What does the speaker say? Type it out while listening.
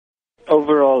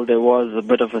Overall, there was a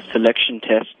bit of a selection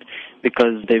test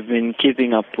because they've been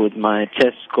keeping up with my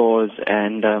test scores,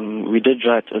 and we did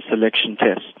write a selection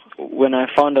test. When I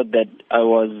found out that I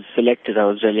was selected, I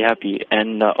was really happy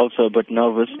and also a bit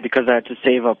nervous because I had to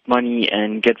save up money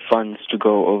and get funds to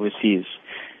go overseas.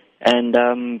 And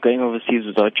going overseas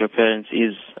without your parents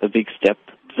is a big step.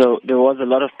 So there was a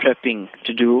lot of prepping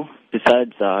to do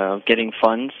besides getting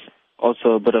funds,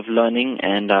 also a bit of learning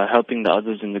and helping the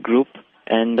others in the group.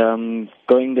 And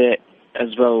going there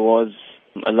as well was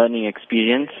a learning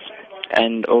experience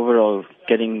and overall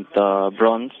getting the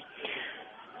bronze.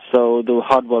 So the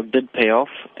hard work did pay off,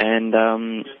 and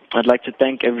I'd like to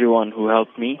thank everyone who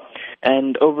helped me.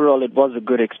 And overall, it was a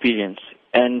good experience.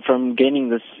 And from gaining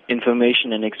this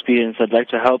information and experience, I'd like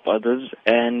to help others.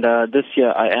 And this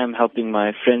year, I am helping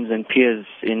my friends and peers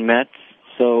in maths.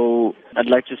 So I'd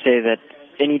like to say that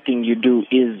anything you do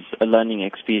is a learning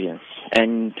experience.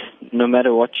 And no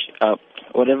matter what,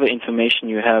 whatever information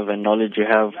you have and knowledge you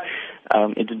have,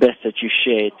 it's best that you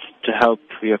share it to help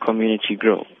your community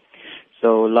grow.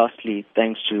 So lastly,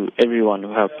 thanks to everyone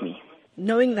who helped me.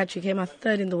 Knowing that you came out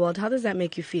third in the world, how does that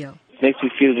make you feel? It makes me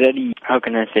feel really, how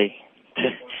can I say,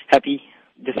 happy.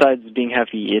 Besides being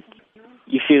happy,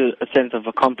 you feel a sense of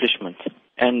accomplishment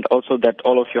and also that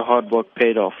all of your hard work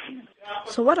paid off.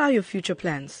 So what are your future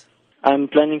plans? I'm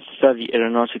planning to study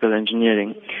aeronautical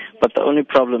engineering, but the only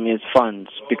problem is funds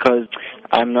because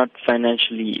I'm not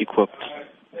financially equipped.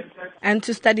 And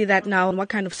to study that now, what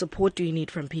kind of support do you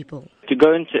need from people? To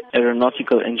go into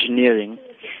aeronautical engineering,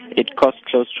 it costs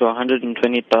close to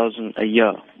 120,000 a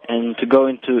year. And to go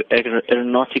into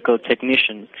aeronautical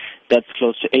technician, that's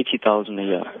close to 80,000 a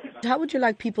year. How would you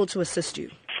like people to assist you?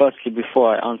 Firstly,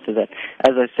 before I answer that,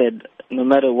 as I said, no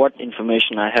matter what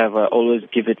information I have, I always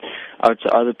give it out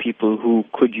to other people who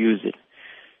could use it.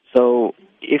 So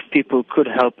if people could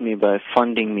help me by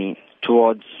funding me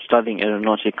towards studying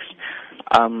aeronautics,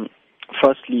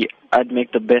 firstly, I'd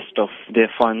make the best of their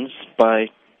funds by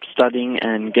studying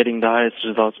and getting the highest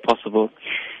results possible.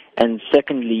 And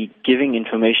secondly, giving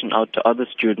information out to other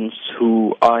students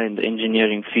who are in the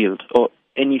engineering field or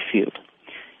any field.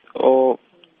 Or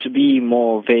to be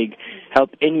more vague,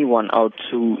 help anyone out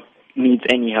who needs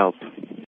any help.